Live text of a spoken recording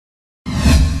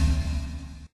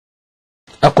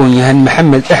aqoon-yahan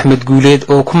maxamed axmed guuleed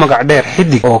oo ku magac dheer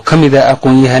xidig oo kamid ah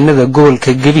aqoon-yahanada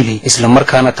gobolka Gabiley isla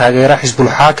markaana taageera xisbul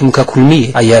xaakimka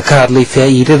kulmiye ayaa ka hadlay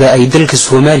faa'iidada ay dalka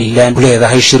Soomaaliland u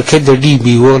leedahay shirkadda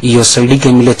Dpworld iyo saldhigga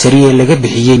militariga laga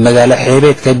bixiyay magaalo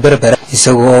xeebeedka Berbera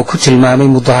isagoo ku tilmaamay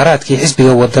mudaharaadkii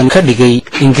xisbiga wadan ka dhigay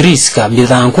Ingiriiska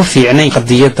mid aan ku fiicnayn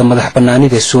qadiyadda madax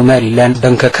bannaanida Soomaaliland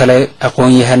dhanka kale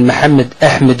aqoon-yahan maxamed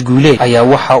axmed guuleed ayaa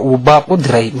waxa uu baaq u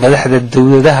diray madaxda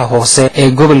dawladaha hoose ee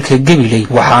gobolka Gabiley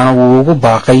waxaana uu ugu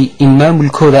baaqay in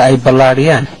maamulkooda ay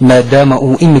ballaariyaan maadaama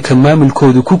uu imika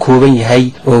maamulkoodu ku kooban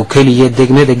yahay oo kaliya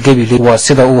degmada Gabiley waa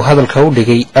sida uu hadalka u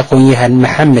dhigay aqoon-yahan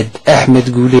maxamed axmed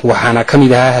guuleed waxaana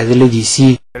kamid ahaa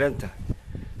hadaladiisii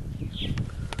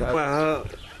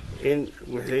in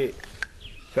wixii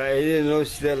faa'iido noo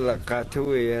sida la qaato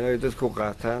weeyaan ay dadku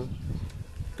qaataan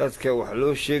dadka wax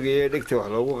loo sheegay dhigta wax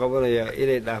loogu qabanayaa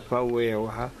inay dhaafaan weeyaan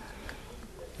waxa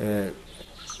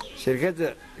shirkadda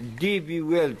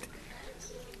Dpworld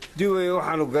duway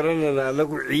waxaanu garanaynaa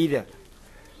anagu ciida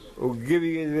oo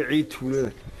gabigeeda ciid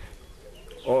tuulada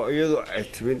oo iyadu ay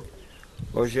timin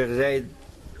oo Sheekh Zaid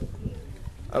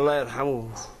Allah yarhamuhu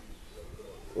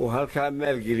oo halka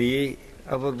maalgeliyay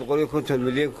 450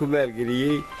 milyan ku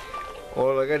maalgeliyay oo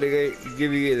laga dhigay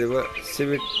gabigeedaba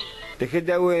simid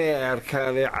dekada weyn ay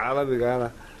arkaan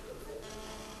caalamiga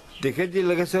dekadii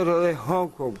laga soo roday Hong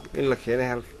Kong in la keenay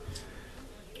halka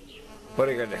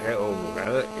bariga dhexe oo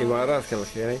magaalada imaaraadka la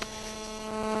keenay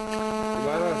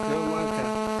imaaraadka maanta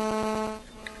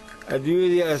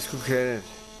adduunyada isku keeneen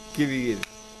gabigeeda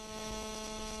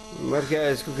marka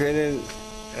ay isku keeneen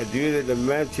adduunyada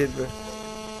dhammaanteedba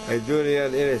ay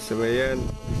doonayaan inay sameeyaan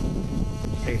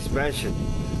expansion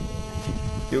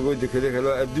iyagoo dekada kale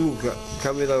adduunka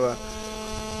kamid ah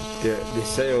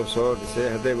dhisay oo soo dhisay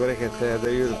hadday Mareykanka tahay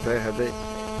hadday Yurub tahay hadday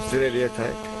Australia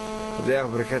tahay hadday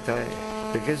Afrika tahay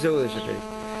dekasoo wada shaqeey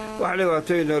wax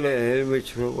dhibaatooyin oo leeyahay ma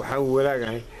jiro waxaan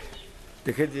walaagahay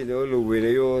dekadiina oo la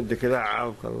weynayo dekadaha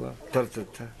caalamka la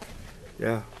tartanta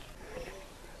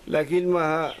laakiin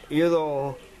maaha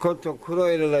iyadoo konton kuno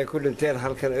inay ku dhinteen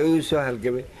halkan ay soo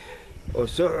halgamay oo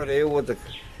soo xoreeyay wadanka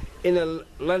in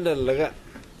London laga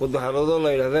wadaharado la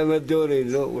yiraahdo ma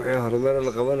doonayno wixii horumar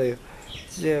la qabanayo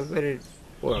sida bari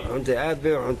waa xunta aad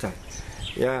bay xunta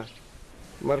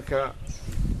marka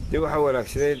dib waxa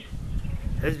wanaagsaneed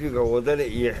xisbiga wadani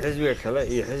iyo xisbiga kale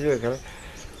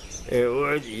ee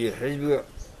ucid iyo xisbiga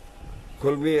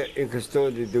kulmiye inkastoo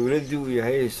dawladdu uu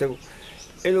yahay isagu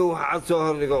inuu wax soo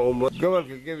hordhigo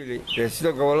gobolka Gabiley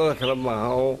sida gobolada kale maaha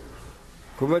oo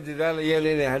kuma dadaalayaan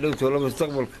inay hadhow tolo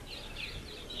mustaqbalka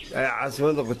ay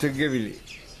caasimada qoto Gabiley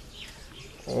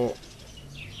oo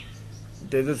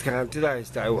dadka hantida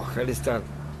haysta ay wax ka dhistaan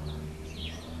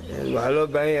waxa loo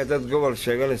baahan yahay dad gobol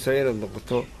sheeganaysa inay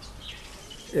noqoto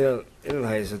in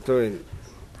haysato in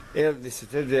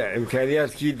dhisatay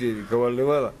imkaaniyaadkii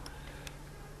gobolnimada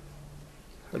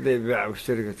hadday baac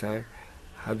mushtarika tahay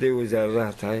hadday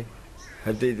wasaaradaha tahay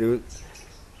hadday dawlad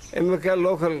imika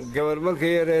local gobolka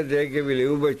yareed ee Gabiley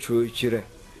u baa jira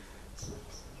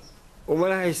uma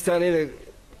haystaan inay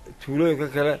tuulooyinka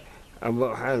kale ama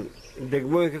waxaan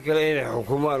degmooyinka kale inay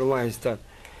xukuumaan uma haystaan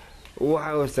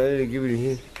waxa hoostaan inay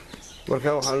Gabiley marka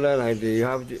waxaan leenahay you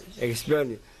have to expand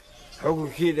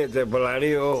xukunkiina de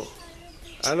balaariyo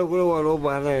anaguna waan u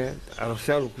baahnahay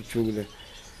arshal ku joogna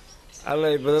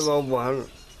Allah badan u baahan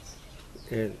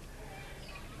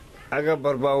aga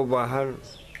barba u baahan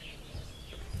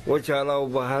wajala u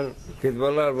baahan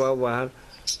kidbalar u baahan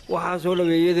waxa soo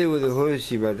dhameeyay wada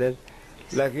hoos yimaadeen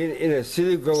laakiin in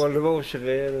sidii gobolnimo u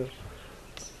shaqeeyaan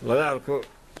laga arko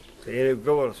inay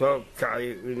gobol soo kacay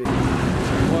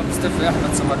waa Mustafa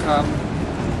Ahmed Samakar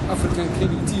African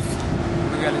Cable TV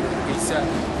magaalada Hargeysa